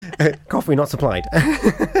Coffee not supplied.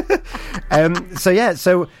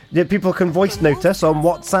 So people can voice note us on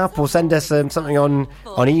WhatsApp or send us something on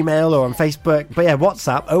email or on Facebook. But yeah,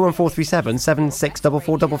 WhatsApp 01437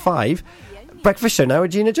 764455. Breakfast show now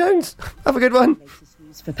with Gina Jones. Have a good one.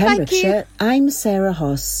 For Pembrokeshire, I'm Sarah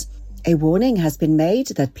Hoss. A warning has been made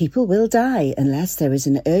that people will die unless there is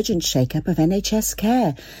an urgent shake-up of NHS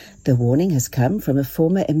care. The warning has come from a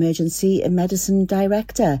former emergency medicine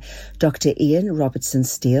director. Dr. Ian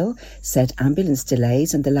Robertson-Steele said ambulance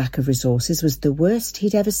delays and the lack of resources was the worst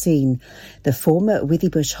he'd ever seen. The former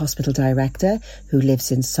Withybush Hospital director, who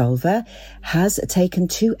lives in Solva, has taken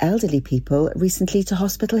 2 elderly people recently to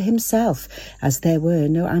hospital himself, as there were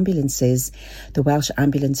no ambulances. The Welsh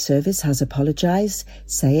Ambulance Service has apologised,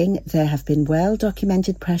 saying there have been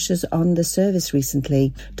well-documented pressures on the service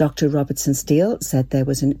recently. Dr. Robertson-Steele said there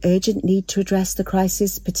was an urgent need to address the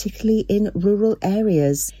crisis, particularly in rural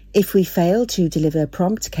areas. If we fail to deliver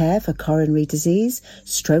prompt care for coronary disease,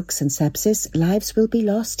 strokes and sepsis, lives will be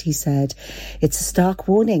lost, he said. It's a stark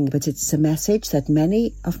warning, but it's a message that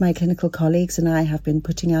many of my clinical colleagues and I have been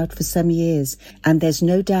putting out for some years. And there's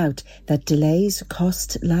no doubt that delays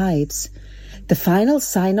cost lives. The final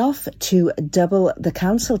sign-off to double the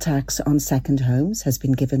council tax on second homes has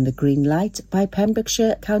been given the green light by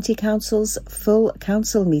Pembrokeshire County Council's full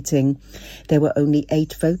council meeting. There were only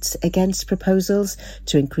 8 votes against proposals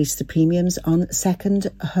to increase the premiums on second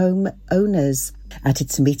home owners. At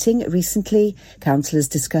its meeting recently, councillors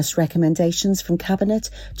discussed recommendations from Cabinet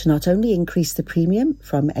to not only increase the premium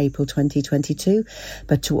from April 2022,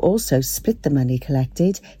 but to also split the money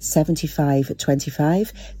collected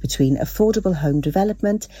 75-25 between affordable home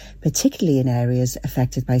development, particularly in areas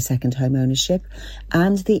affected by second home ownership,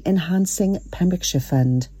 and the Enhancing Pembrokeshire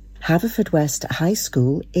Fund. Haverfordwest High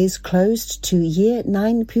School is closed to Year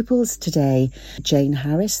 9 pupils today. Jane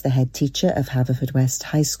Harris, the head teacher of Haverfordwest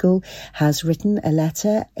High School, has written a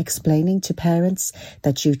letter explaining to parents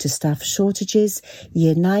that due to staff shortages,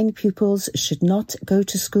 Year 9 pupils should not go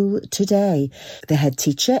to school today. The head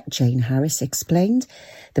teacher, Jane Harris, explained,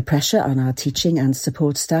 "The pressure on our teaching and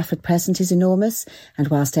support staff at present is enormous, and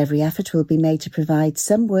whilst every effort will be made to provide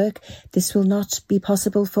some work, this will not be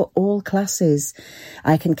possible for all classes.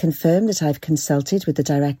 I can confirm that I've consulted with the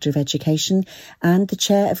Director of Education and the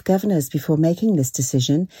Chair of Governors before making this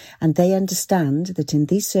decision, and they understand that in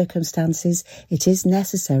these circumstances it is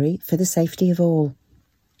necessary for the safety of all."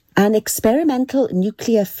 An experimental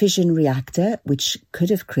nuclear fission reactor, which could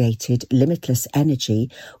have created limitless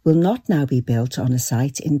energy, will not now be built on a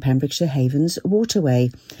site in Pembrokeshire Haven's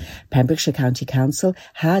waterway. Pembrokeshire County Council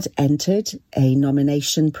had entered a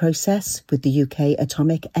nomination process with the UK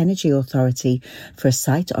Atomic Energy Authority for a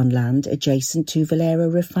site on land adjacent to Valero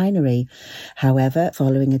Refinery. However,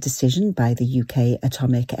 following a decision by the UK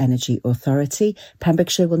Atomic Energy Authority,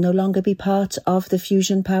 Pembrokeshire will no longer be part of the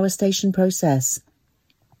fusion power station process.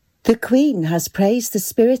 The Queen has praised the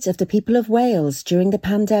spirit of the people of Wales during the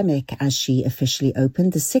pandemic as she officially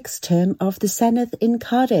opened the 6th term of the Senedd in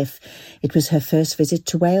Cardiff. It was her first visit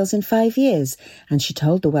to Wales in 5 years, and she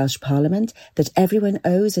told the Welsh Parliament that everyone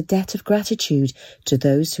owes a debt of gratitude to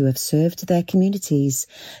those who have served their communities.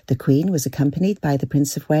 The Queen was accompanied by the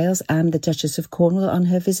Prince of Wales and the Duchess of Cornwall on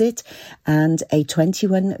her visit, and a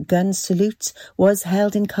 21-gun salute was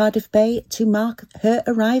held in Cardiff Bay to mark her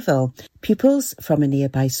arrival. Pupils from a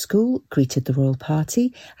nearby school greeted the royal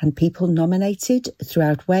party, and people nominated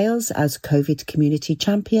throughout Wales as COVID community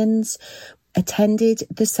champions attended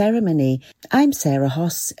the ceremony. I'm Sarah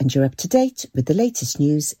Hoss, and you're up to date with the latest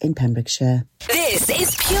news in Pembrokeshire. This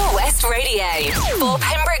is Pure West Radio for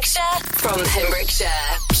Pembrokeshire, from Pembrokeshire.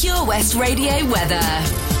 Pure West Radio weather.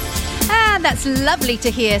 And that's lovely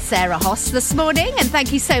to hear Sarah Hoss this morning, and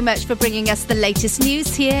thank you so much for bringing us the latest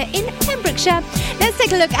news here in Pembrokeshire. Let's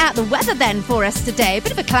take a look at the weather then for us today. A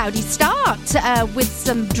bit of a cloudy start with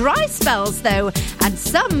some dry spells though, and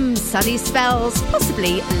some sunny spells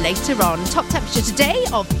possibly later on. Top temperature today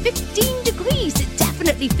of 15 degrees. It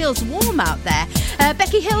definitely feels warm out there.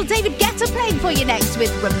 Becky Hill, David Guetta playing for you next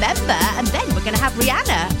with Remember, and then we're going to have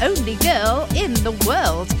Rihanna, Only Girl in the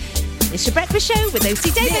World. It's your breakfast show with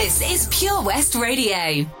OC Davis. This is Pure West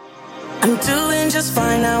Radio. I'm doing just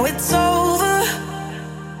fine now, it's over.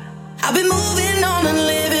 I've been moving on and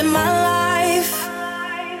living my life,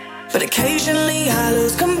 but occasionally I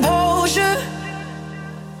lose composure,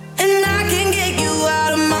 and I can get you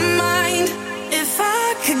out of my mind. If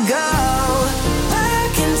I could go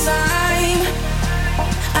back in time,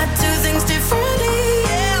 I'd do things differently,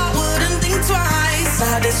 yeah, I wouldn't think twice.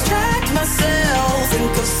 I distract myself,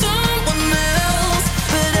 think of someone else,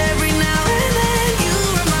 but every now and then you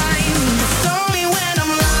remind me. It's only when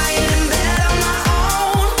I'm lying in bed on my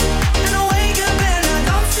own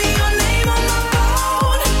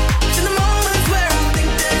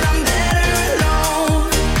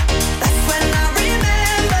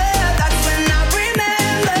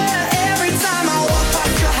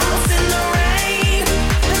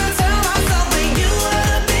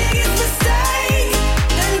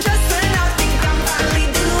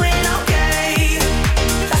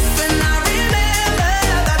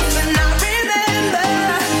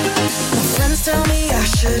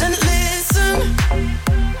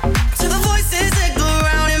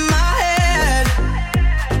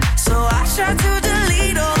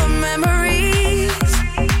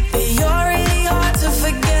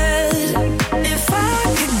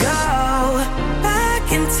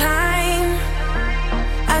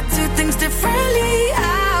friendly,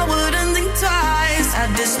 I wouldn't think twice.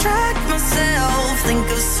 I'd distract myself, think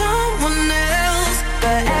of someone else.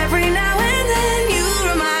 But every now and then you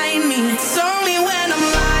remind me it's only when I'm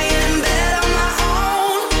lying in bed on my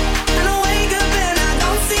own, and I wake up and I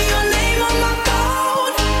don't see your name on my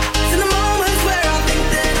phone. It's in the moments where I think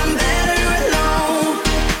that I'm better alone.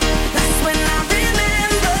 That's when I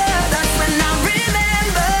remember, that's when I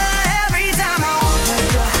remember. Every time I walk out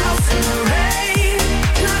your house in the rain,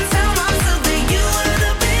 and I tell myself that you were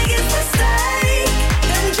the biggest mistake.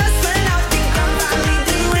 And just when I think I'm finally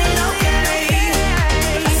doing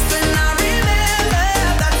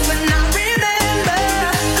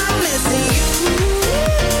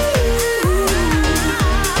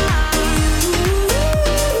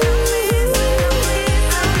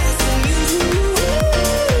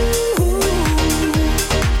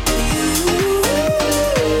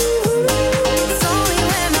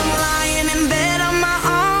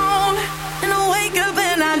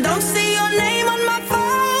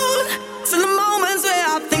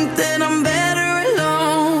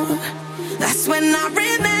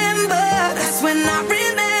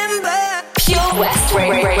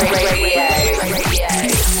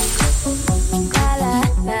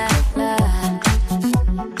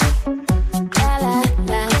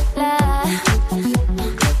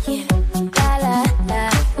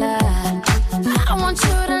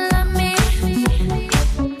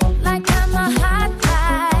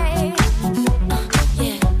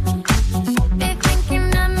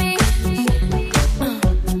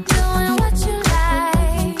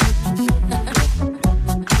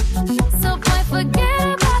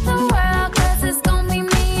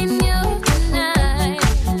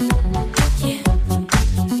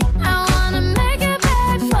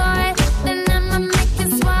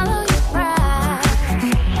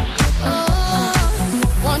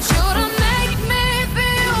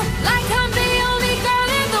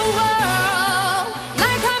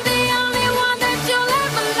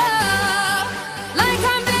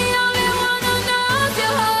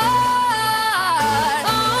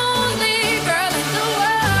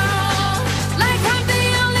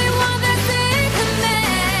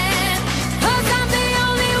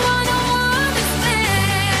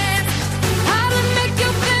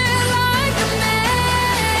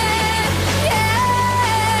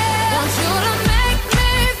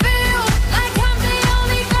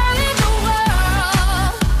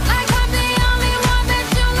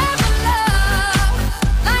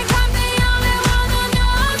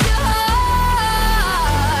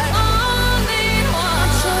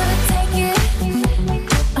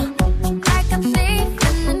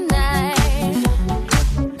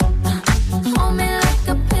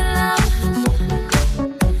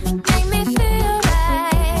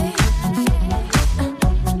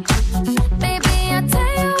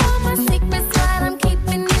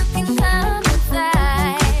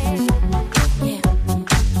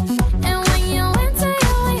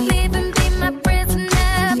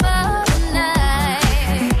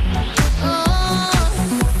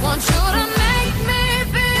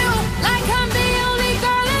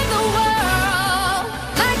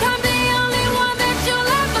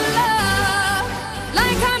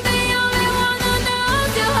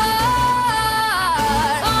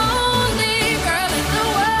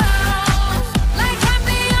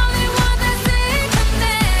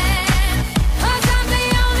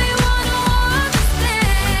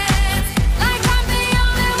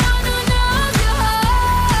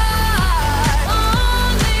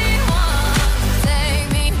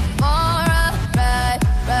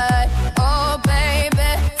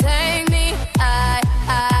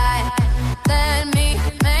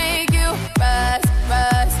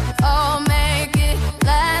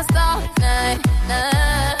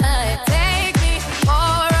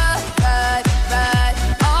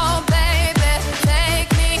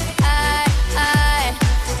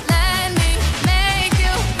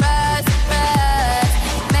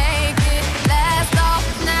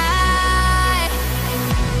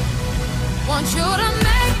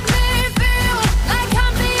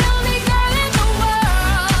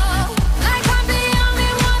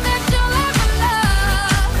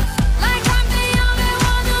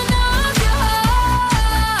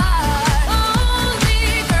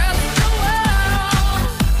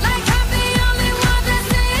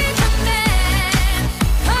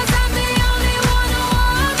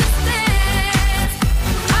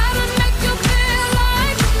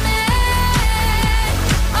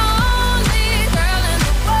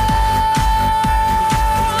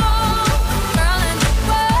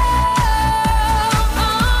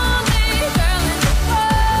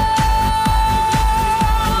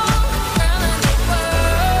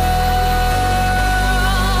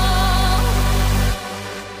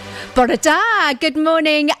Borada, good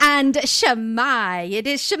morning and Shamai. It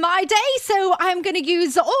is Shamai Day, so I'm going to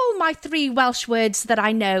use all my 3 Welsh words that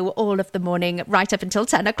I know all of the morning, right up until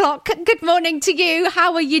 10 o'clock. Good morning to you.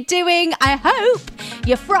 How are you doing? I hope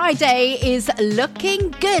your Friday is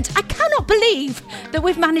looking good. I cannot believe that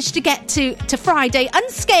we've managed to get to Friday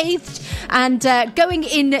unscathed and going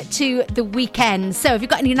into the weekend. So have you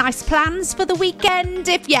got any nice plans for the weekend?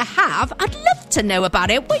 If you have, I'd love to know about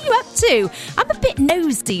it. What are you up to? I'm a bit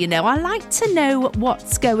nosy, you know. I like to know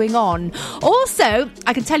what's going on. Also,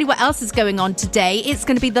 I can tell you what else is going on today. It's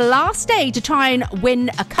going to be the last day to try and win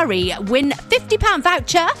a curry. Win £50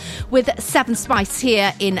 voucher with 7 Spice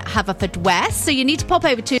here in Haverfordwest. So you need to pop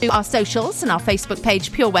over to our socials and our Facebook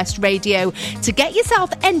page, Pure West Radio, to get yourself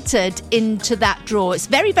entered into that draw. It's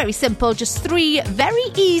very, very simple. Just 3 very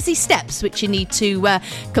easy steps which you need to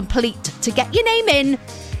complete to get your name in.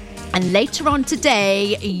 And later on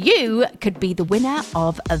today, you could be the winner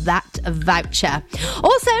of that voucher.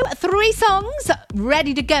 Also, 3 songs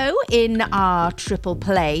ready to go in our triple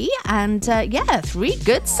play. And 3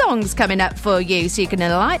 good songs coming up for you, so you're going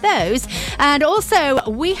to like those. And also,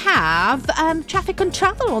 we have traffic and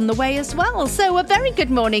travel on the way as well. So a very good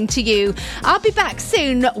morning to you. I'll be back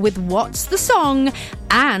soon with What's the Song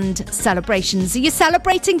and celebrations. Are you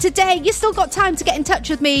celebrating today? You still got time to get in touch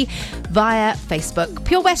with me via Facebook.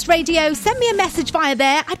 Pure West Radio, send me a message via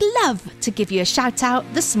there. I'd love to give you a shout out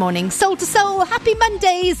this morning. Soul to Soul, happy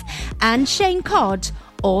Mondays, and Shane Codd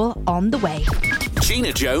all on the way.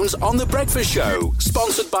 Gina Jones on The Breakfast Show,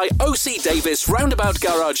 sponsored by OC Davis Roundabout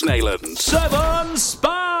Garage, Neyland. 7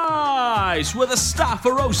 Spice, where the staff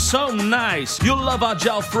are oh so nice. You'll love our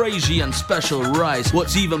jalfrezi and special rice.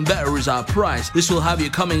 What's even better is our price. This will have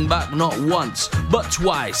you coming back not once, but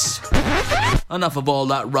twice. Enough of all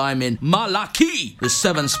that rhyming. Malaki! The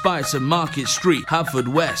 7 Spice of Market Street,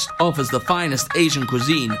 Haverfordwest, offers the finest Asian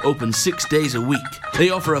cuisine, open 6 days a week.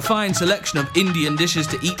 They offer a fine selection of Indian dishes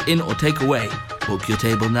to eat in or take away. Book your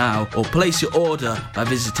table now or place your order by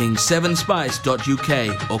visiting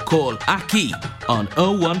 7spice.uk or call Aki on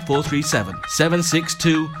 01437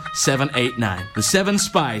 762 789. The 7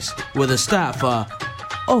 Spice, where the staff are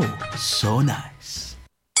oh so nice.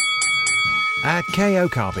 At KO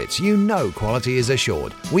Carpets, you know quality is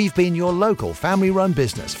assured. We've been your local family-run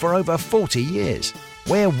business for over 40 years.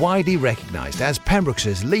 We're widely recognised as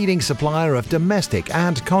Pembrokeshire's leading supplier of domestic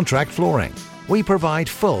and contract flooring. We provide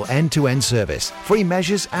full end-to-end service, free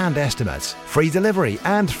measures and estimates, free delivery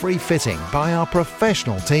and free fitting by our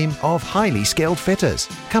professional team of highly skilled fitters.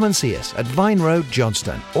 Come and see us at Vine Road,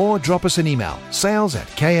 Johnston, or drop us an email,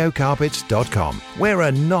 sales@kocarpets.com. We're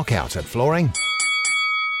a knockout at flooring.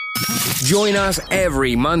 Join us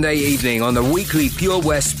every Monday evening on the weekly Pure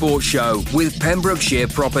West Sports Show with Pembrokeshire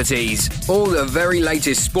Properties. All the very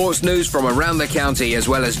latest sports news from around the county, as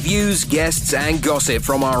well as views, guests and gossip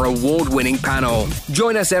from our award-winning panel.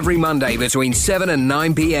 Join us every Monday between 7 and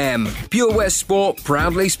 9 p.m. Pure West Sport,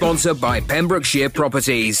 proudly sponsored by Pembrokeshire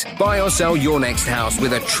Properties. Buy or sell your next house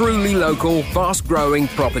with a truly local, fast-growing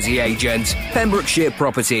property agent. Pembrokeshire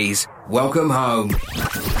Properties. Welcome home.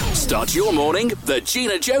 Start your morning the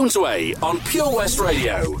Gina Jones way on Pure West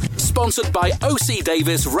Radio. Sponsored by OC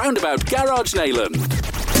Davis Roundabout Garage, Neyland.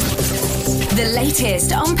 The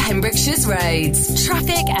latest on Pembrokeshire's roads,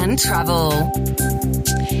 traffic and travel.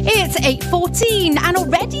 It's 8:14 and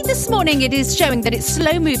already this morning it is showing that it's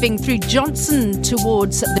slow moving through Johnson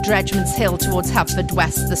towards the Dredgeman's Hill towards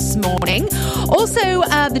Haverfordwest this morning. Also,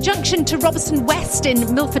 the junction to Robertson West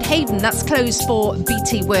in Milford Haven, that's closed for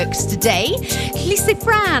BT works today.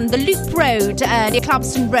 Lysifran, the Loop Road near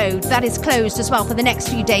Clarbston Road, that is closed as well for the next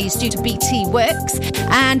few days due to BT works.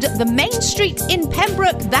 And the main street in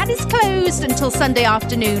Pembroke, that is closed until Sunday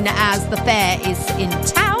afternoon as the fair is in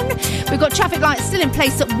town. We've got traffic lights still in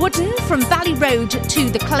place at Wooden from Valley Road to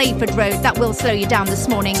the Clayford Road. That will slow you down this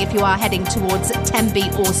morning if you are heading towards Tenby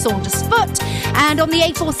or Saundersfoot. And on the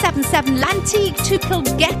A477 Lantique to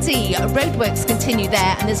Kilgetty, roadworks continue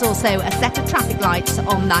there, and there's also a set of traffic lights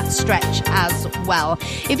on that stretch as well.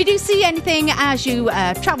 If you do see anything as you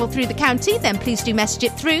travel through the county, then please do message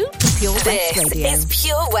it through to Pure West Radio. This is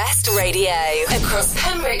Pure West Radio across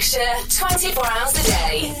Pembrokeshire 24 hours a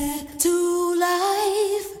day. Back to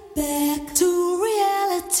life, back to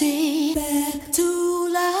reality, back to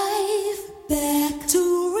life, back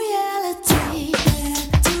to reality,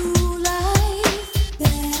 back to life,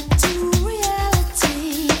 back to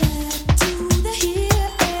reality, back to the here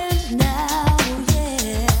and now,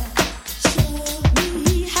 yeah. Show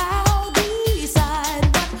me how, decide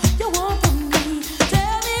what you want from me.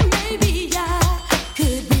 Tell me maybe I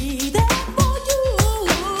could be there for you.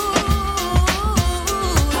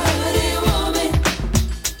 I really want me.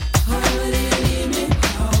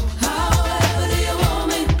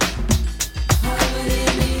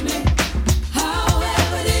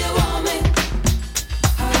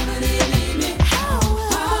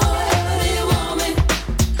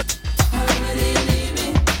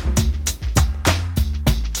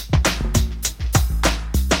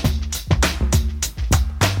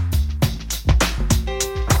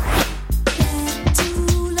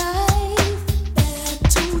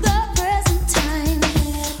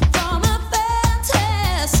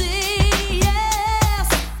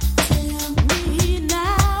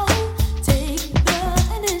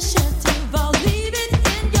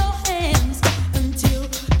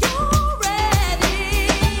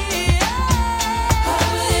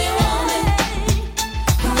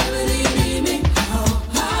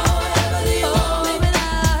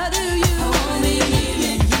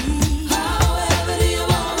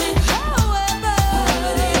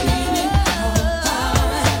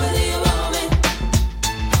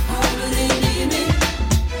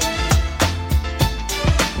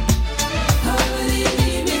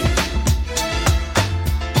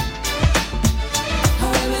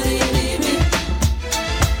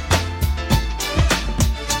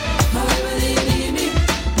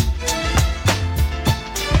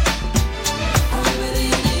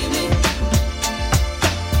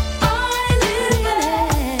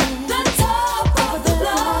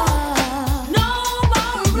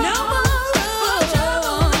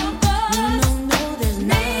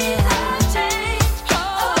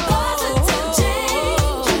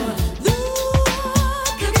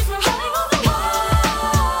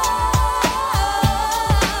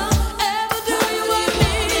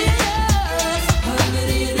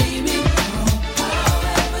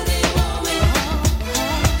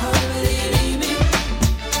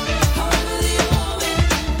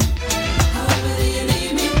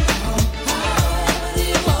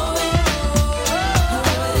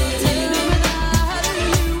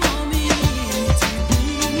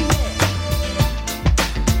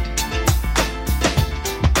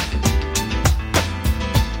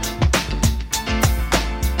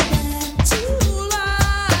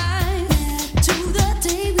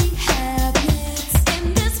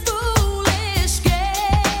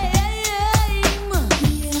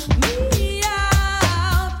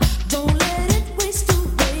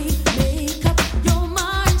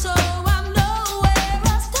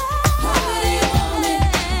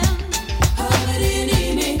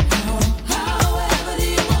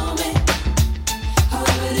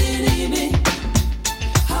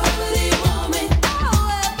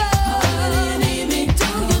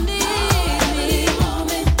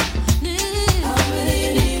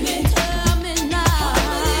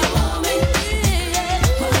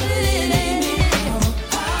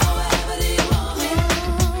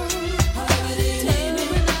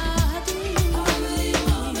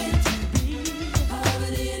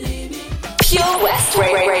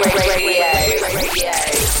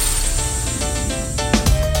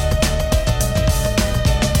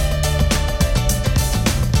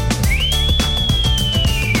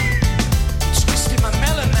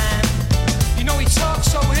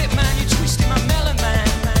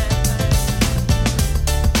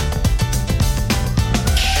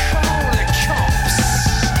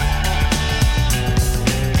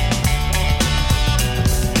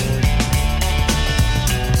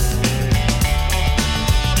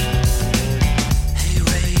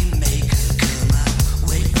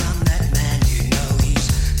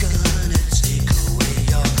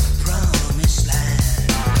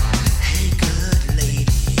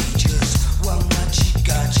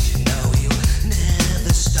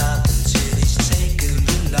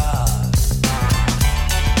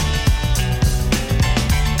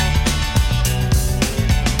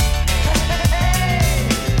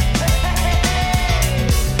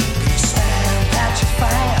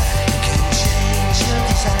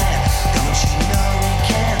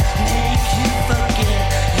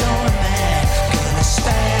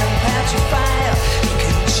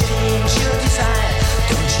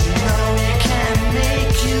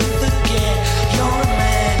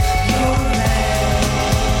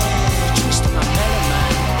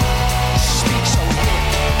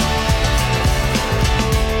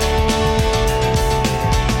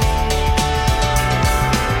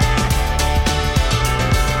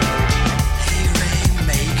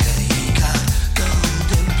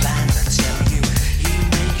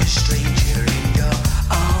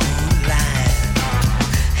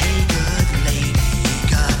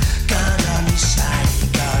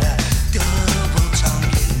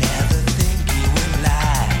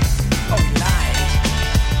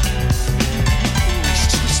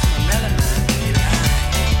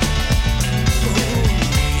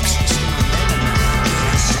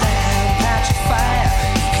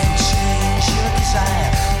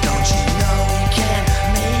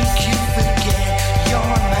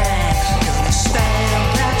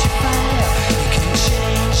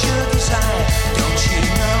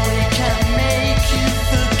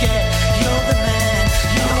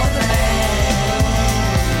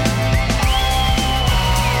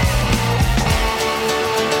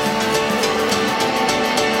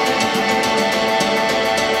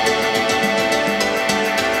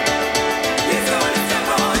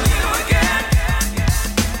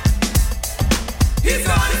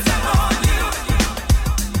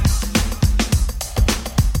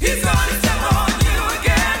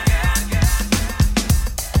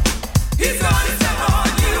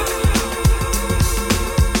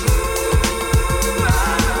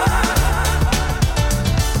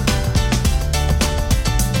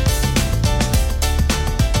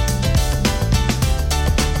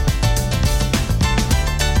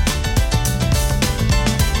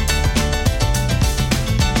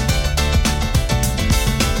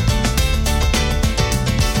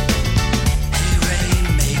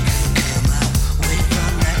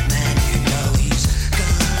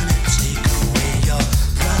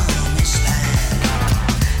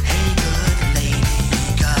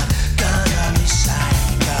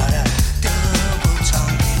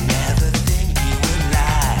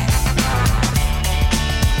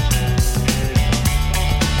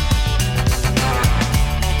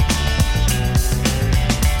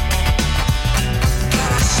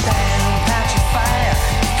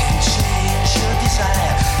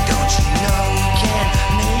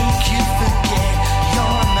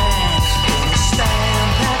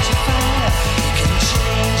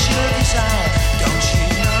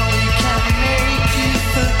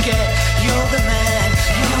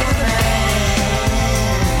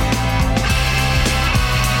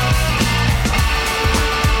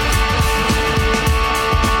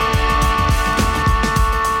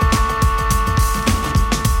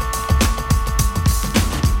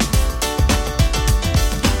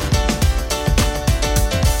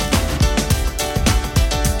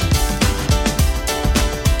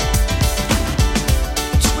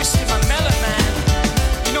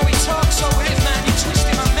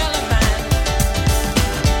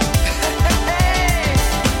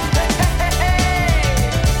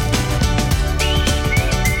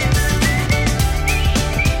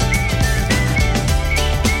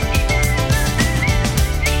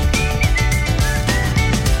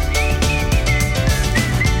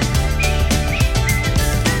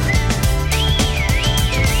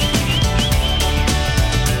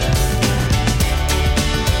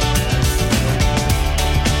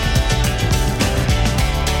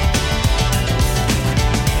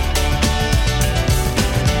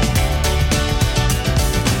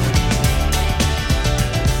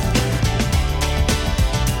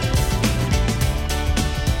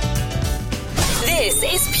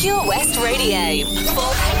 is Pure West Radio.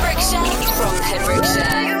 For Pembrokeshire, from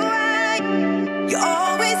Pembrokeshire. You're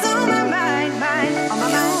always on my mind, on my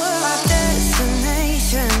mind. You were my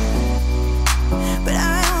destination, but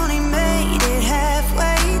I only made it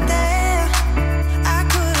halfway there. I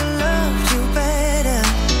could have loved you better.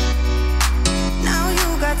 Now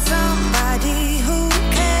you got somebody who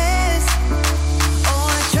cares.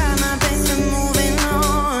 Oh, I try my best to moving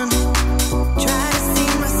on. Try to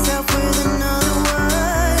see myself with another one.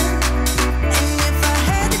 And if I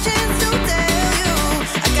had the chance to tell you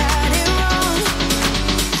I got it wrong,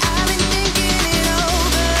 I've been thinking it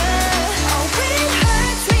over. Oh, it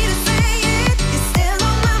hurts me to say it. You're still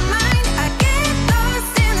on my mind. I get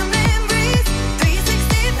lost in the memories.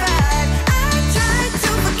 365. I tried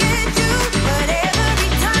to forget you, but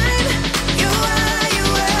every time you're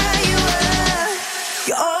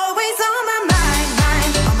always on my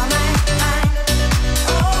mind, on my mind,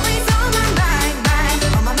 always on my mind,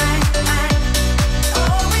 on my mind,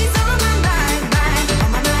 always on my mind, on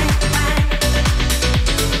my mind,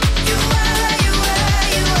 you're always on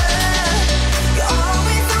my mind. You're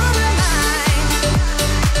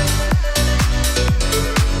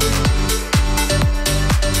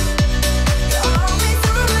always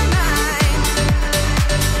on my mind.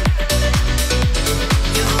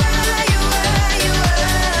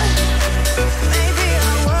 Maybe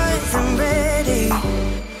I wasn't ready.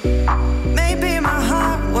 Maybe my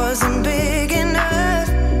heart wasn't big enough.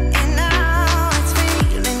 And now it's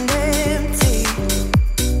feeling empty.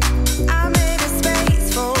 I made a space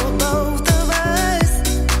for both of us.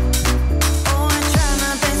 Oh, I try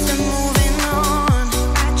my best to moving on.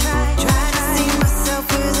 I try to see myself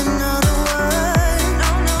with another one.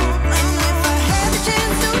 And if I had the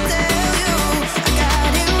chance to tell you I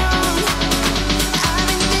got it wrong, I've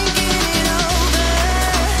been thinking it over.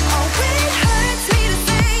 Oh, it hurts me to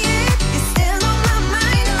say it. You're still on my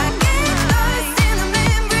mind. I get lost in the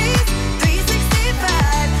memories. 365.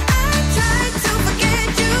 I tried to forget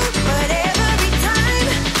you, but every time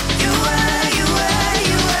you're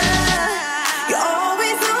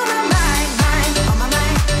always on my mind, on my mind,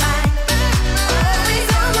 always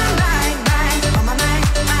on my mind, on my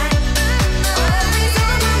mind, always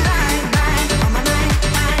on my mind, on my mind,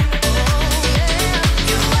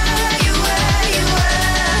 you're always on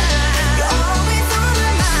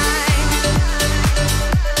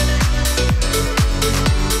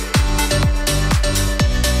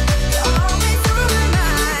my mind.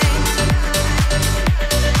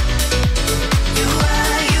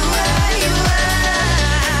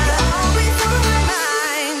 You're always on my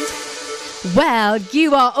mind. Well,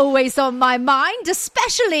 you are always on my mind,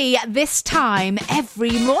 especially this time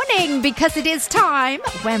every morning, because it is time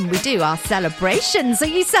when we do our celebrations. Are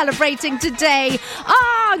you celebrating today?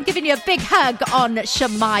 I'm giving you a big hug on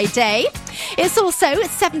Shamai Day. It's also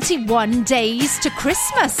 71 days to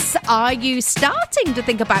Christmas. Are you starting to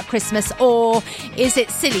think about Christmas, or is it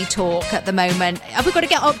silly talk at the moment? Have we got to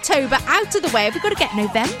get October out of the way? Have we got to get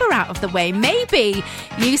November out of the way? Maybe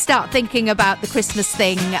you start thinking about the Christmas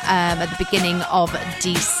thing at the beginning of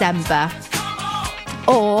December.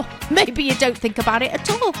 Or maybe you don't think about it at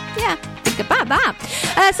all. Yeah, think about that.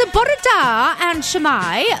 So Borodar and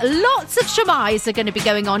Shamai, lots of Shamais are going to be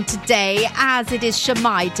going on today, as it is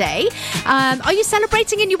Shamai Day. Are you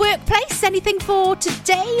celebrating in your workplace? Anything for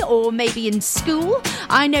today, or maybe in school?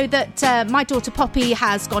 I know that my daughter Poppy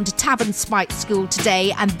has gone to Tavern Spike School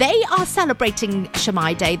today, and they are celebrating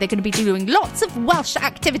Shamai Day. They're going to be doing lots of Welsh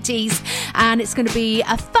activities, and it's going to be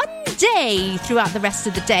a fun day throughout the rest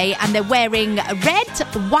of the day. And they're wearing red,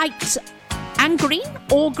 white and green,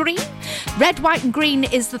 or green. Red, white and green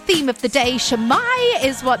is the theme of the day. Shamai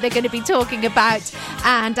is what they're going to be talking about,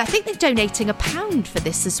 and I think they're donating £1 for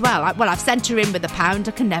this as well. I've sent her in with £1.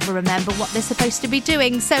 I can never remember what they're supposed to be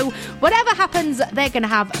doing. So whatever happens, they're going to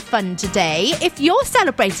have fun today. If you're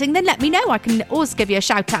celebrating, then let me know. I can always give you a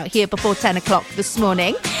shout out here before 10 o'clock this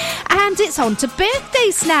morning. And it's on to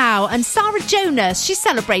birthdays now, and Sarah Jonas, she's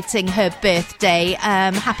celebrating her birthday.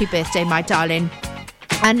 Happy birthday, my darling.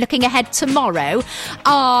 And looking ahead tomorrow,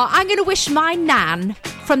 I'm going to wish my nan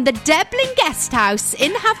from the Deblin Guest House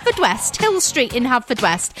in Haverfordwest, Hill Street in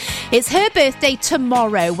Haverfordwest. It's her birthday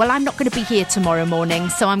tomorrow. Well, I'm not going to be here tomorrow morning,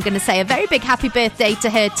 so I'm going to say a very big happy birthday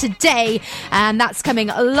to her today. And that's coming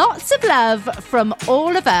lots of love from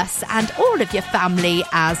all of us and all of your family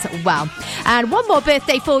as well. And one more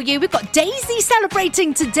birthday for you. We've got Daisy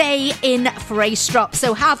celebrating today in Freystrop.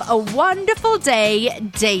 So have a wonderful day,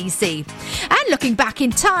 Daisy. And looking back in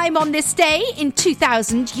same time on this day in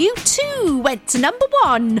 2000, U2 went to number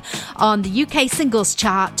 1 on the UK singles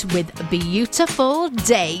chart with Beautiful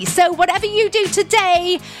Day. So whatever you do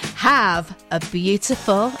today, have a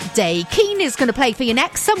beautiful day. Keen is going to play for you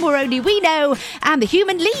next, Somewhere Only We Know, and the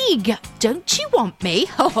Human League, Don't You Want Me?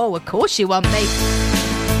 Oh, of course you want me.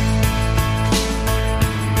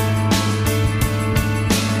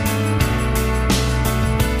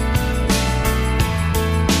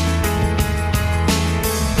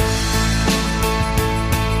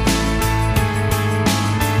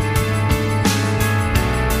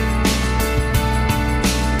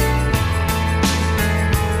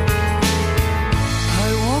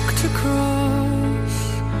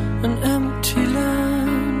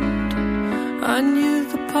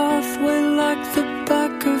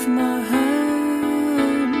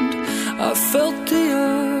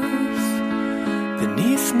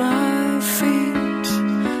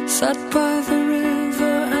 Sat by the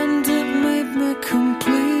river and it made me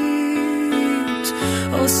complete.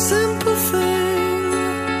 Oh, simple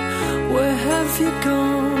thing, where have you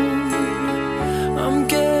gone? I'm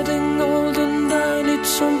getting old and I need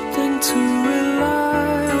something to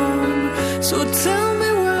rely on. So tell me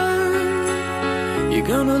when you're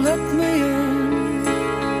gonna let me in.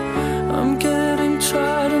 I'm getting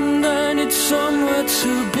tired and I need somewhere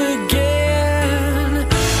to begin.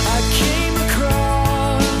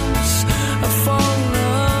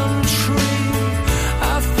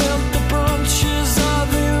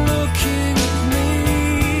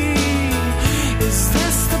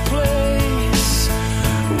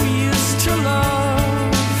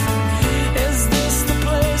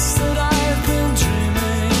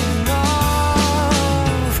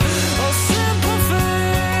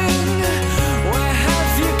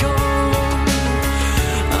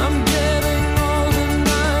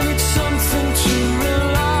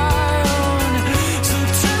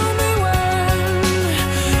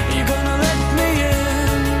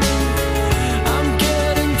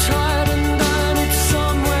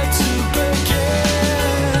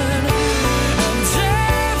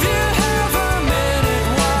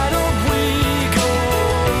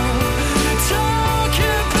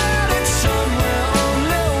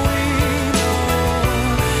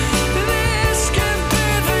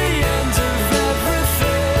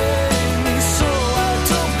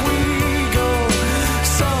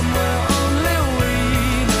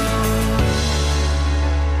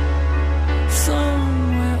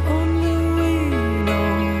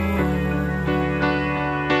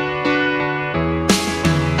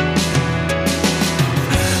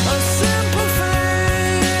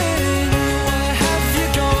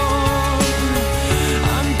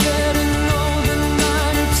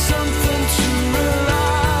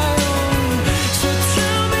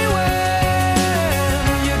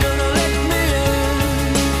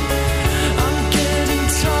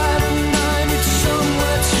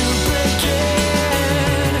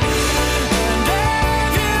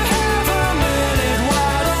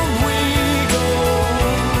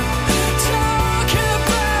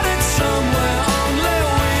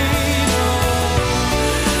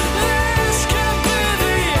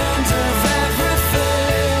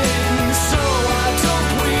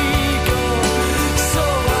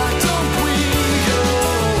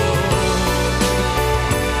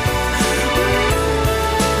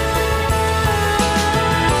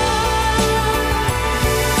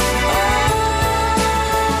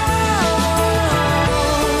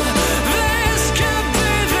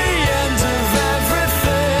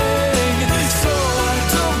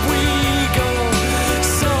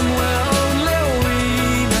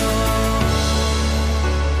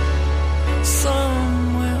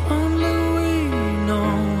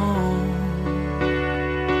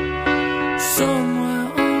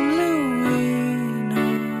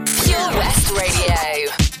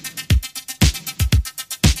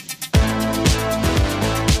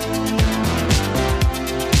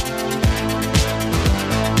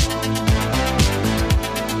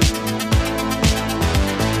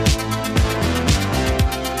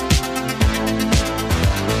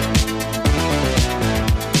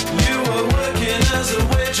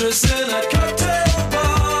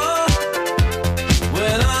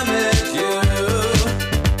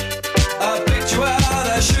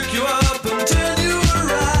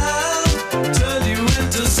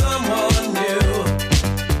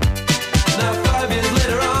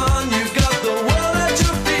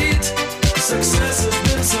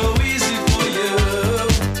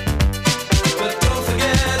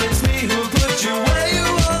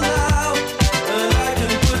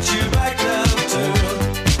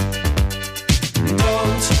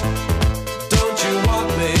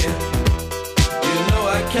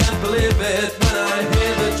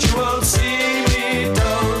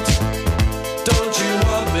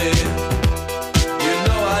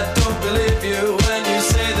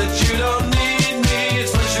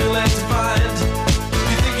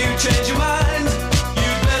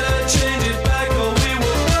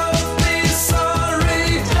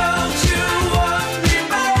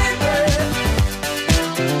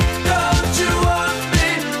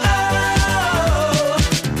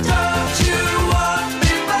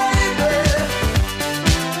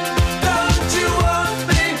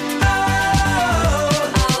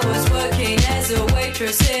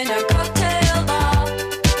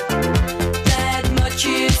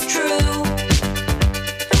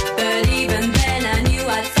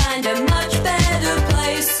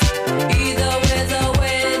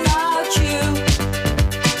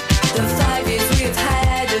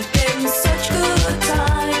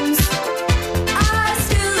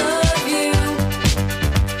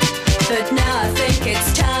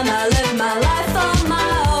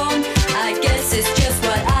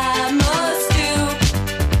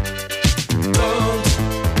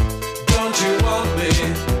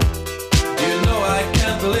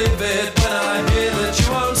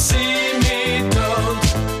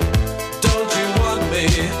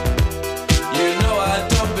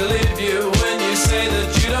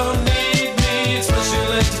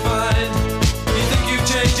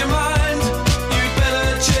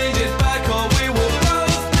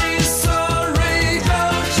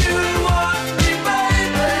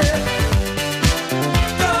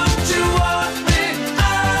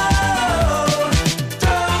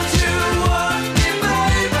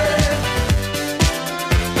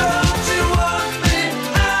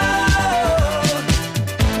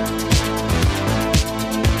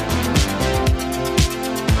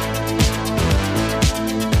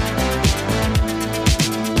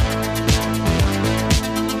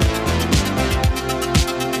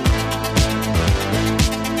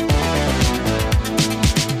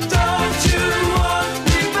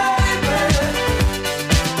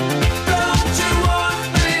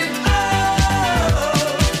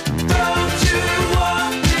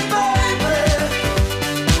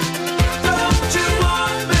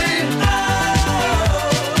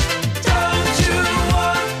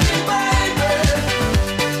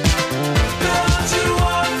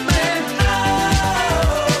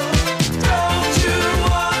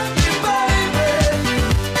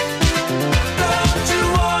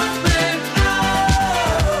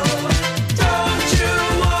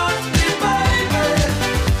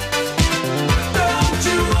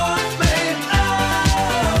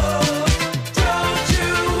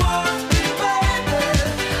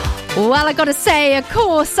 Well, I got to say, of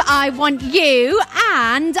course, I want you,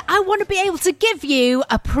 and I want to be able to give you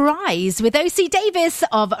a prize with OC Davis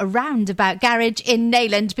of Roundabout Garage in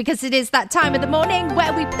Neyland, because it is that time of the morning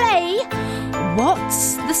where we play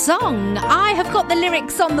What's the Song? I have got the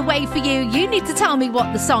lyrics on the way for you. You need to tell me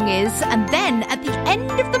what the song is, and then at the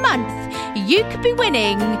end of the month, you could be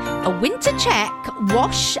winning a winter check,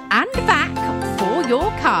 wash and vac for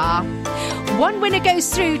your car. One winner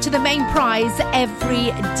goes through to the main prize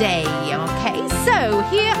every day. Okay, so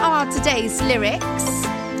here are today's lyrics.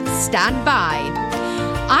 Stand by.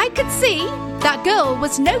 I could see that girl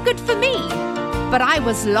was no good for me, but I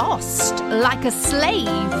was lost like a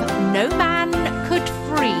slave no man could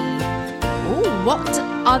free. Ooh, what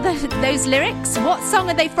are those lyrics? What song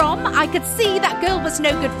are they from? I could see that girl was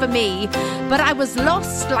no good for me, but I was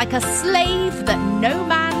lost like a slave that no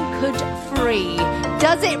man could free.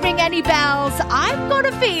 Does it ring any bells? I've got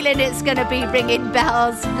a feeling it's going to be ringing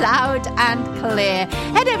bells loud and clear.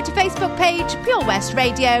 Head over to Facebook page Pure West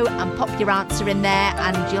Radio and pop your answer in there,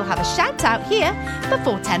 and you'll have a shout out here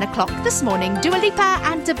before 10 o'clock this morning. Dua Lipa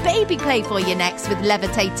and a baby play for you next with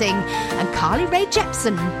Levitating, and Carly Rae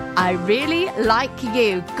Jepsen, I Really Like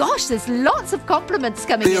You. Gosh, there's lots of compliments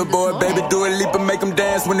coming in this morning. Billboard, baby, Dua Lipa, make them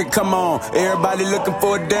dance when they come on. Everybody looking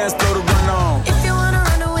for a dance floor to run on. If you wanna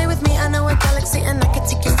run away with me, I know a galaxy and I can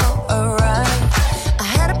take you for a ride. I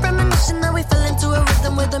had a premonition that we fell into a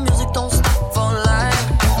rhythm where the music don't stop for life.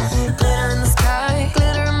 Glitter in the sky,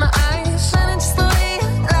 glitter in my eyes, shining just the way you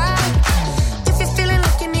like. If you're feeling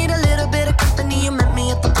like you need a little bit of company, you met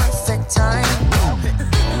me at the perfect time.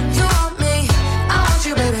 You want me, I want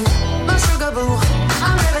you, baby, my sugar boo.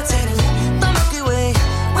 I'm levitating, the Milky Way,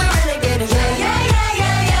 we're renegading. Yeah, yeah, yeah,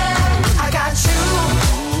 yeah, yeah. I got you.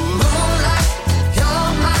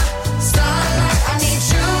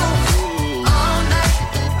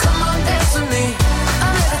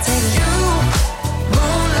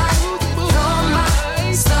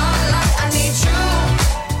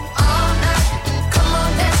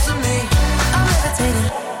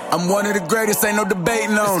 I'm one of the greatest, ain't no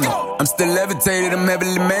debating on it. I'm still levitated, I'm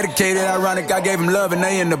heavily medicated. Ironic, I gave him love and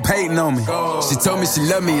they end up hating on me. She told me she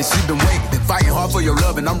loved me and she been waiting. Been fighting hard for your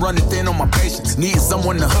love and I'm running thin on my patience. Needing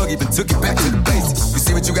someone to hug, even took it back to the basics. You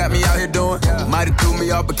see what you got me out here doing? Might have threw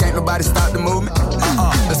me off, but can't nobody stop the movement.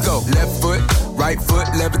 Let's go. Left foot, right foot,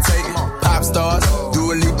 levitating. Pop stars,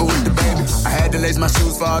 Dua Lipa with the baby. I had to lace my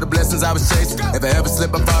shoes for all the blessings I was chasing. If I ever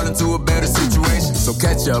slip, I fall into a better situation. So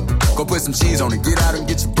catch up, go put some cheese on it, get out and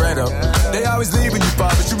get your bread up. They always leave when you fall,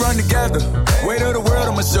 but you run together. Weight of the world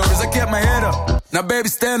on my shoulders, I kept my head up. Now baby,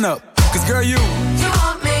 stand up, cause girl, you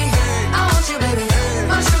want me, I want you, baby,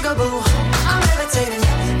 my sugar boo. I'm levitating,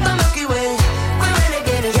 the Milky Way, we're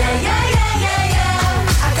renegading. Yeah, yeah, yeah, yeah,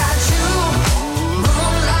 yeah. I got you,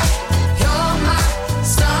 moonlight, you're my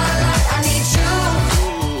starlight. I need you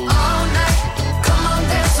all night. Come on,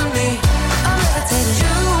 dance with me. I'm levitating.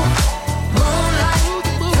 You, moonlight,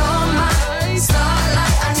 you're my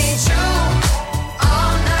starlight. I need you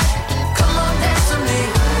all night. Come on, dance with me.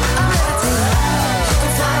 I'm levitating. You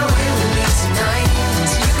can fly away with me tonight.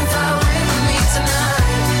 So you can fly away with me tonight.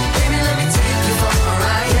 Baby, let me take you for a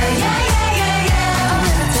ride. Yeah, yeah, yeah, yeah, yeah. I'm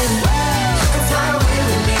levitating. You can fly away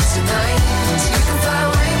with me tonight. So you can fly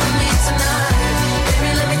away with me tonight.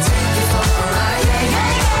 Baby, let me take you for a ride. Yeah, yeah,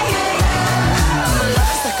 yeah, yeah, yeah. My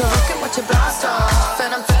love is like a rocket, watch it blast off.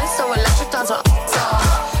 And I'm feeling so electric, dance on top.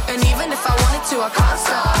 And even if I wanted to, I can't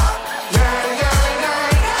stop. Yeah, yeah,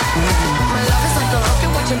 yeah, yeah. My love is like a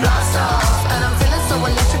rocket, watch it blast off. And I'm feeling so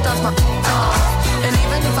electric, dance my off. And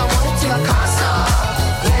even if I wanted to, I can't stop.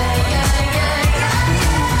 Yeah, yeah, yeah,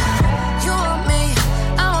 yeah. You want me,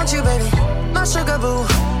 I want you, baby, my sugar boo.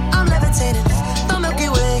 I'm levitating, the Milky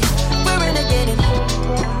Way, we're renegading.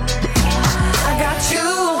 I got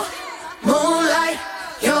you, moonlight,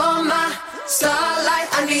 you're my starlight.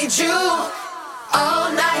 I need you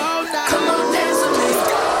all night. Come on, dance with me.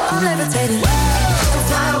 I'm levitating. You can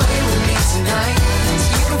fly away with me tonight.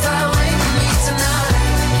 So you can fly away with me tonight.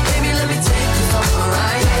 Baby, let me take you for a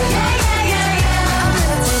ride. Yeah, yeah, yeah, yeah, yeah. I'm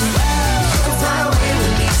levitating. You can fly away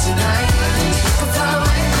with me tonight. You can fly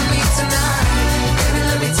away with me tonight. Baby,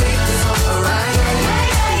 let me take you for a ride. Yeah,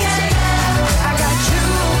 yeah, yeah, yeah, yeah. I got you,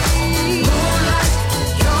 moonlight,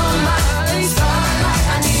 you're my starlight.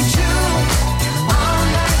 I need you all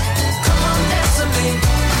night. Come on, dance with me.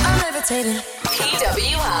 I'm levitating.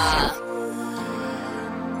 PWR.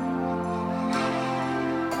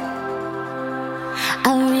 I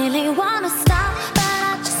really wanna stop, but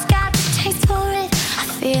I just got the taste for it. I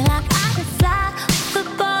feel like I could fly with the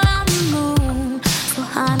ball on the moon. So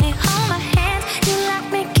honey, hold my hand, you like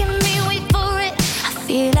making me wait for it. I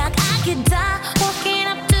feel like I could die walking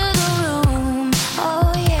up to the room.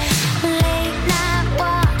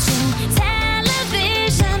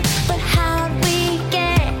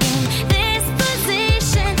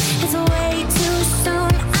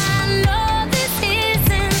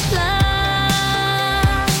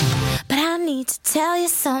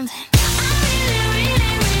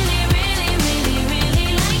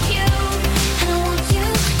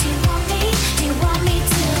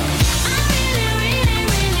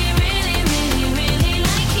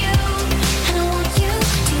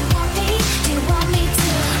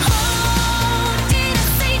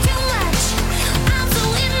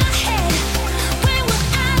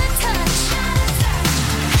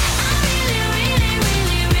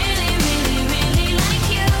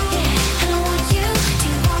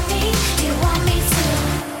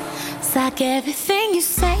 It's like everything you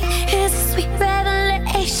say is a sweet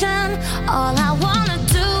revelation. All I wanna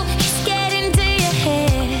do is get into your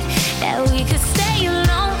head. That we could stay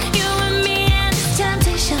alone, you and me and this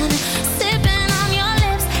temptation. Sipping on your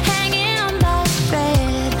lips, hanging on by a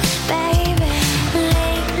thread, baby.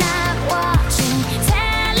 Late night watching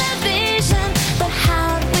television, but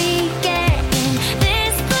how we get in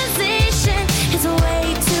this position is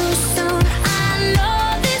way too soon. I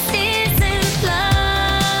know this isn't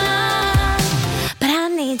love, but I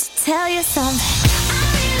need to tell you something.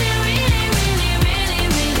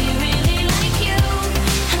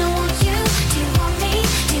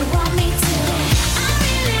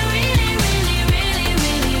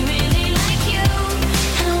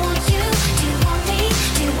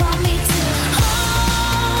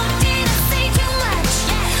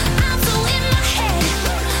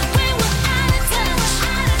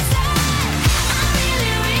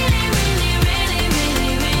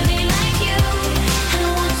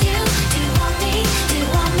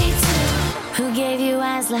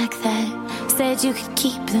 Like that, said you could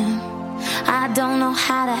keep them. I don't know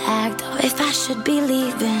how to act or if I should be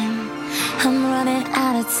leaving. I'm running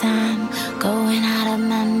out of time, going out of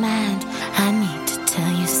my mind. I need to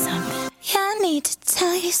tell you something. Yeah, I need to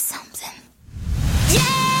tell you something.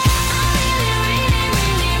 Yeah!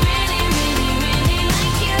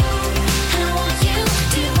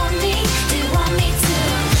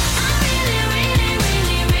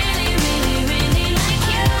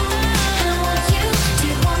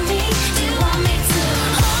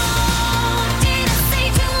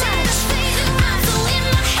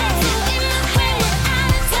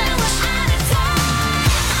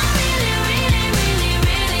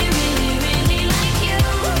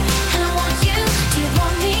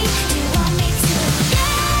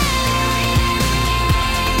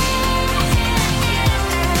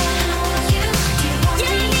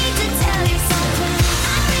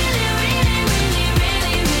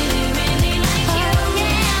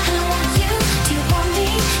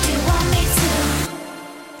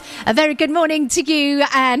 A very good morning to you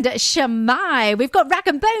and Shamai. We've got Rag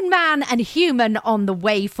and Bone Man and Human on the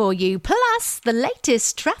way for you, plus the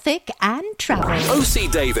latest traffic and travel. OC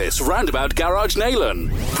Davis Roundabout Garage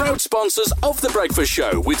Neyland, proud sponsors of The Breakfast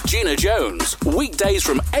Show with Gina Jones, weekdays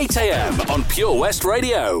from 8 a.m. on Pure West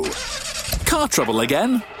Radio. Car trouble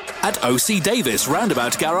again? At OC Davis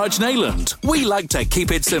Roundabout Garage Neyland, we like to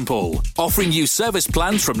keep it simple, offering you service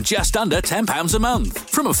plans from just under £10 a month,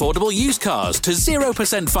 from affordable used cars to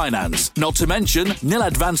 0% finance, not to mention nil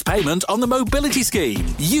advance payment on the mobility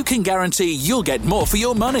scheme. You can guarantee you'll get more for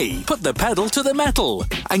your money. Put the pedal to the metal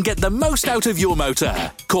and get the most out of your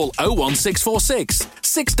motor. Call 01646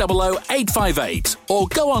 600 858 or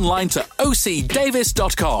go online to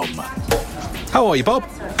ocdavis.com. How are you, Bob?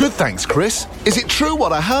 Good, thanks, Chris. Is it true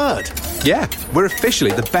what I heard? Yeah, we're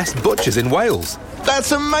officially the best butchers in Wales.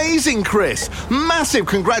 That's amazing, Chris. Massive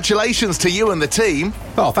congratulations to you and the team.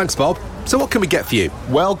 Oh, thanks, Bob. So what can we get for you?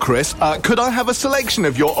 Well, Chris, could I have a selection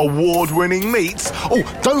of your award-winning meats? Oh,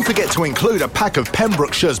 don't forget to include a pack of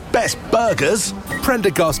Pembrokeshire's best burgers.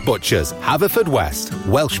 Prendergast Butchers, Haverfordwest,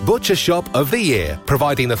 Welsh Butcher Shop of the Year,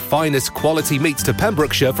 providing the finest quality meats to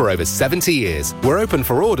Pembrokeshire for over 70 years. We're open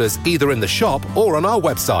for orders either in the shop or on our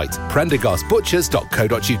website,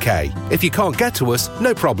 prendergastbutchers.co.uk. If you can't get to us,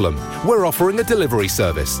 no problem. We're offering a delivery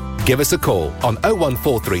service. Give us a call on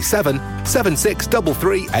 01437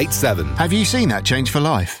 763387. Have you seen that Change for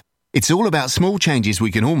Life? It's all about small changes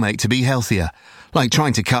we can all make to be healthier, like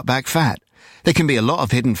trying to cut back fat. There can be a lot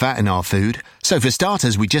of hidden fat in our food, so for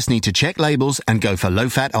starters we just need to check labels and go for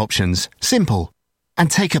low-fat options. Simple.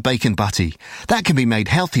 And take a bacon butty. That can be made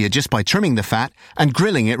healthier just by trimming the fat and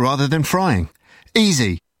grilling it rather than frying.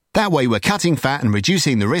 Easy. That way we're cutting fat and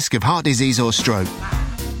reducing the risk of heart disease or stroke.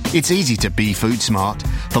 It's easy to be food smart.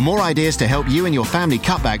 For more ideas to help you and your family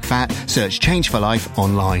cut back fat, search Change for Life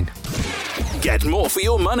online. Get more for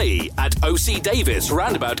your money at OC Davis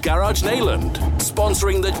Roundabout Garage Neyland,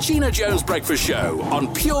 sponsoring the Gina Jones Breakfast Show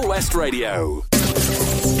on Pure West Radio.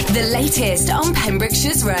 The latest on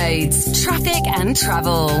Pembrokeshire's roads, traffic and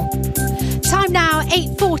travel. Time now,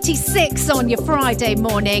 8:46 on your Friday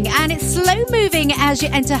morning, and it's slow moving as you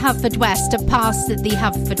enter Haverfordwest past the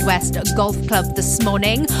Haverfordwest Golf Club this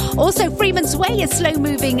morning. Also, Freeman's Way is slow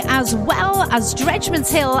moving as well as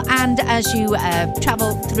Dredgeman's Hill, and as you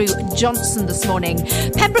travel through Johnson this morning.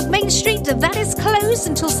 Pembroke Main Street, that is closed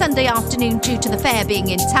until Sunday afternoon due to the fair being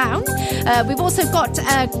in town. We've also got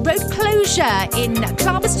road closure in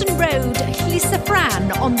Clarbeston Road, Lisa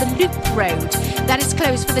Fran on the Loop Road. That is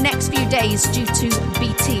closed for the next few days hours due to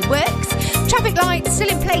BT works. Traffic lights still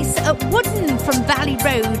in place at Wooden from Valley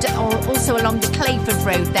Road, or also along the Clayford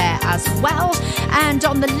Road there as well. And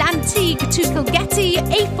on the Lantigue to Kilgetty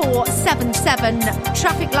A477,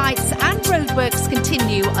 traffic lights and roadworks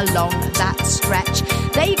continue along that stretch.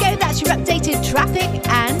 There you go, that's your updated traffic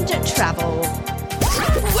and travel.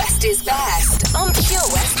 West is best on Pure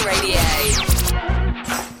West Radio.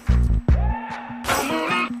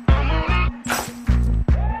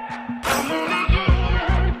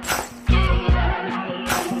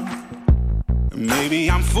 Maybe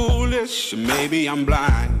I'm foolish, maybe I'm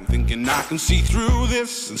blind, thinking I can see through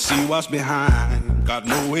this and see what's behind. Got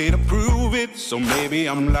no way to prove it, so maybe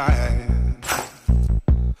I'm lying.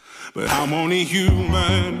 But I'm only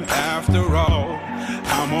human after all.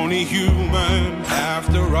 I'm only human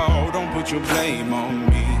after all. Don't put your blame on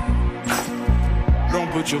me. Don't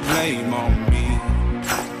put your blame on me.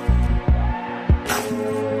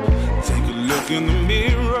 Take a look in the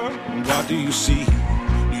mirror, what do you see?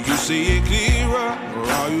 You see it clearer, or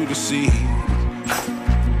are you deceived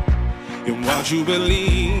in what you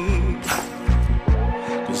believe?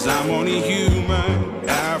 'Cause I'm only human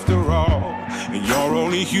after all, and you're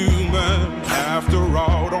only human after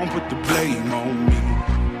all. Don't put the blame on me.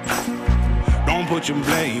 Don't put your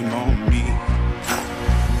blame on me.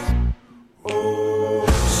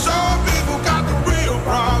 Some people got the real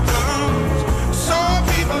problems. Some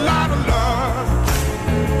people out of love.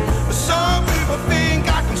 Some people think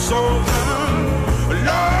I can solve them.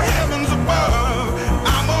 Lord heavens above,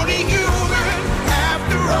 I'm only human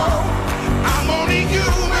after all. I'm only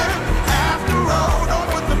human after all. Don't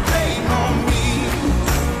put the blame on me.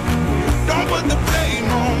 Don't put the blame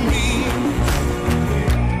on me.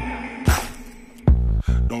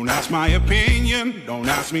 Don't ask my opinion, don't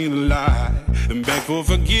ask me to lie, and beg for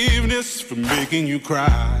forgiveness for making you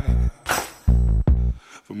cry.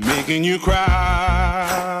 For making you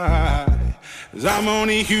cry. 'Cause I'm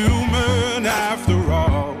only human after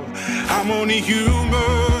all. I'm only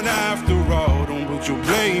human after all. Don't put your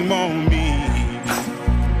blame on me.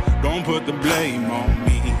 Don't put the blame on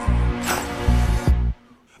me.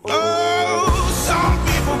 Oh, some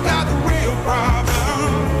people got the real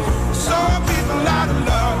problems. Some people out of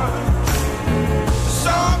love.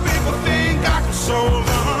 Some people think I can solve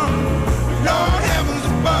them. Lord heavens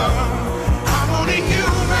above, I'm only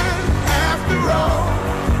human after all.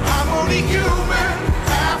 I'm only human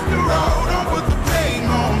after all. Don't put the blame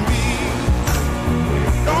on me.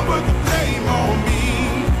 Don't put the blame on me.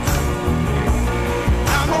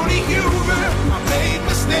 I'm only human. I made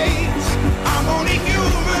mistakes. I'm only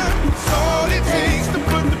human. It's all it takes to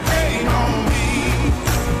put the blame on me.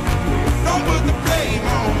 Don't put the blame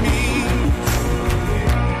on me.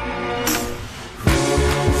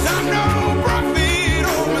 'Cause I'm no prophet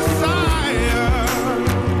or Messiah.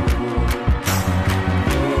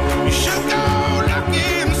 You should go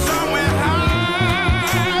looking somewhere higher.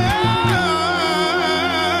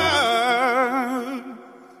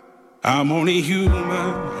 I'm only human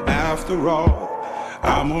after all.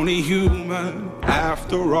 I'm only human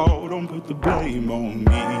after all. Don't put the blame on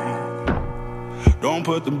me. Don't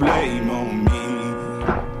put the blame on me.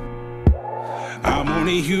 I'm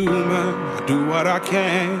only human. I do what I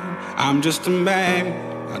can. I'm just a man.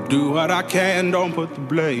 I do what I can. Don't put the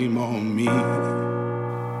blame on me.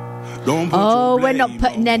 Don't put Oh, we're not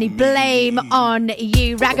putting any blame on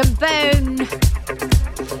you, Rag and Bone.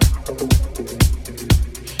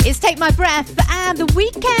 It's Take My Breath and The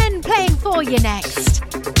Weekend playing for you next.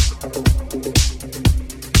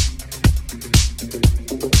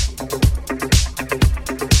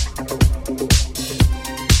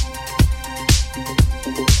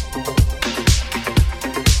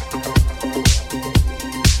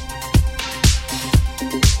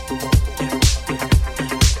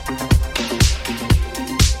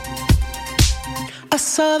 I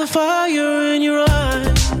saw the fire in your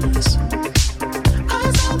eyes. I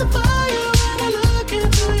saw the fire when I look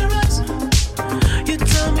into your eyes. You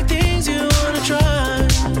tell me things you wanna try.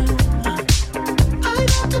 I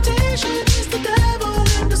know temptation is the devil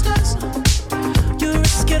in disguise. You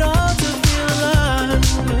risk it all to feel alive.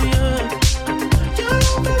 Yeah. You're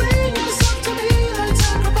offering yourself to me like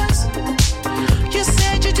sacrifice. You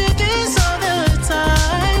said you do this all the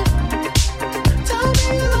time. Tell me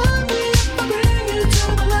you love me if I bring you to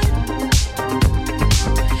the light.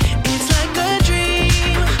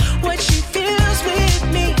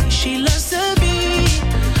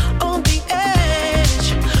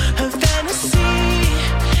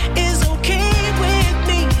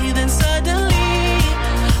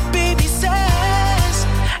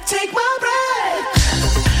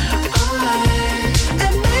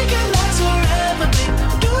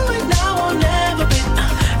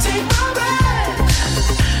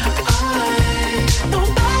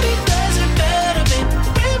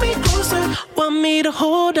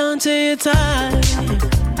 hold on to your time.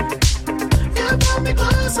 You pull me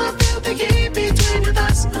close, I feel the heat between your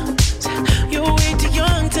thighs. You're way too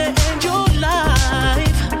young to end your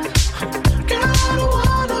life. Girl, I don't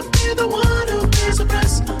wanna be the one who pays the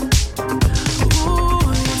price. Ooh,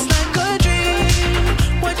 it's like a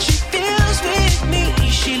dream. What she feels with me,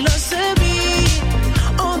 she loves to be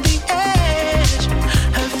on the edge.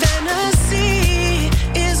 Her fantasy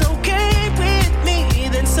is okay with me.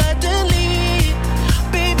 Then suddenly,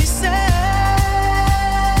 baby says,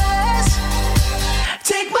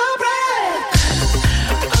 take my breath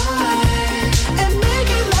away and make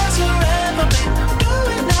it last forever, babe. Do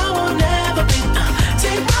it now or never, babe.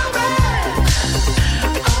 Take my breath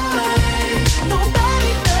away.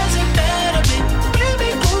 Nobody does it better, babe. Bring me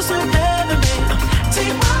close to heaven, babe.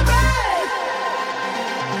 Take my breath.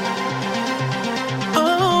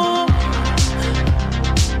 Oh.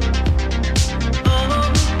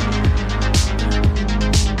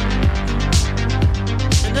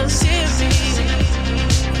 And I'm serious.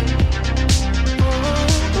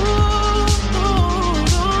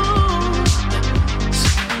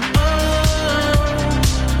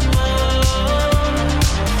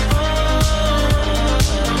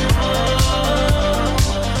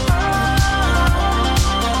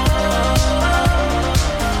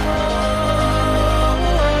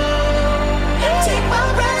 Take my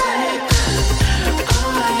breath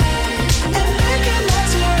away and make it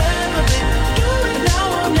last forever, babe. Do it now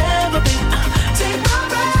or never, babe. Take my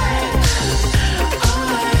breath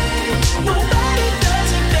away. Nobody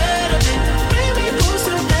does it better, babe. Bring me close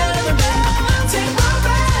to heaven, babe. Take my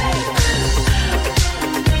breath.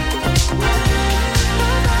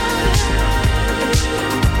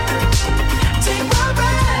 Take my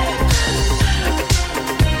breath.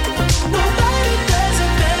 Nobody does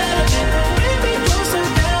it better, babe. Bring me close to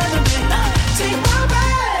heaven, babe. Take my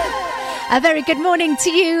breath. A very good morning to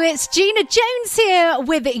you. It's Gina Jones here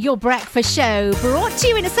with your breakfast show, brought to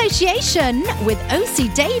you in association with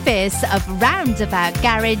OC Davis of Roundabout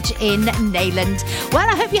Garage in Neyland. Well,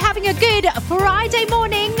 I hope you're having a good Friday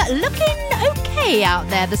morning. Looking okay out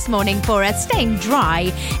there this morning for us, staying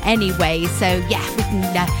dry anyway. So yeah, we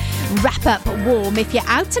can wrap up warm if you're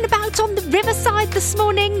out and about on the riverside this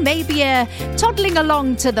morning. Maybe you're toddling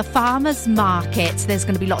along to the farmer's market. There's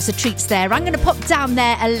going to be lots of treats there. I'm going to pop down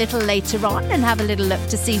there a little later on and have a little look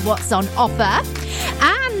to see what's on offer.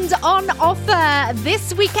 And on offer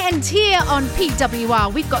this weekend here on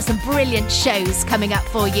PWR, we've got some brilliant shows coming up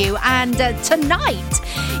for you. And tonight,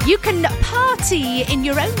 you can party in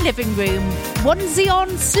your own living room. Onesie on,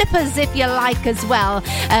 slippers if you like as well.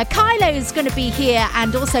 Kylo's going to be here,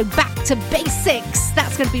 and also Back to Basics.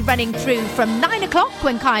 That's going to be running through from 9 o'clock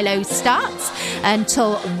when Kylo starts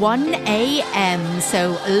until 1 a.m.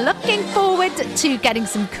 So looking forward to getting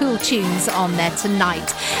some cool tunes on there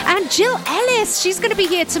tonight. And Jill Ellis, she's going to be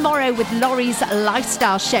here tomorrow with Laurie's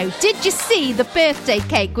Lifestyle Show. Did you see the birthday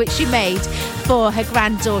cake which she made for her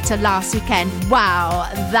granddaughter last weekend? Wow,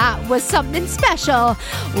 that was something special.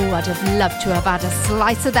 Oh, I'd have loved to have had a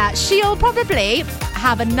slice of that. She'll probably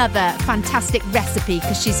have another fantastic recipe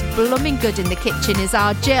because she's blooming good in the kitchen, is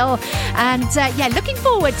our Jill. And yeah, looking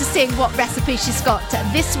forward to seeing what recipe she's got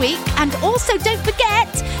this week. And also don't forget,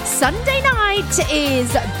 Sunday night is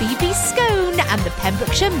BB Scone and the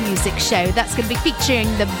Pembrokeshire Music Show. That's going to be featuring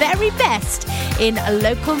the very best in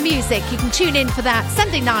local music. You can tune in for that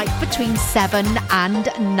Sunday night between 7 and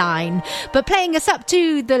 9. But playing us up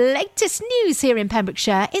to the latest news here in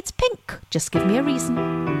Pembrokeshire, it's Pink. Just give me a reason.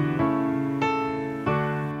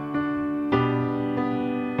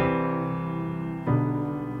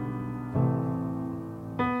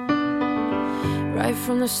 Right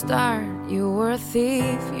from the start, you were a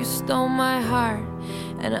thief, you stole my heart,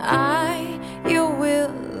 and I, your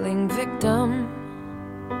willing victim.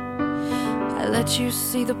 I let you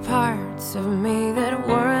see the parts of me that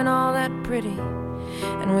weren't all that pretty,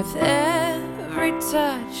 and with every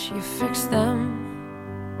touch you fixed them.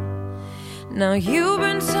 Now you've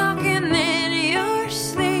been talking in your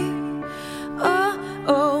sleep, oh,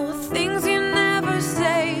 oh, things you never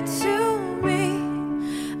say to me,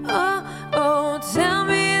 oh, oh, tell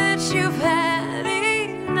me that you've had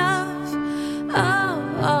enough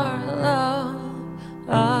of our love.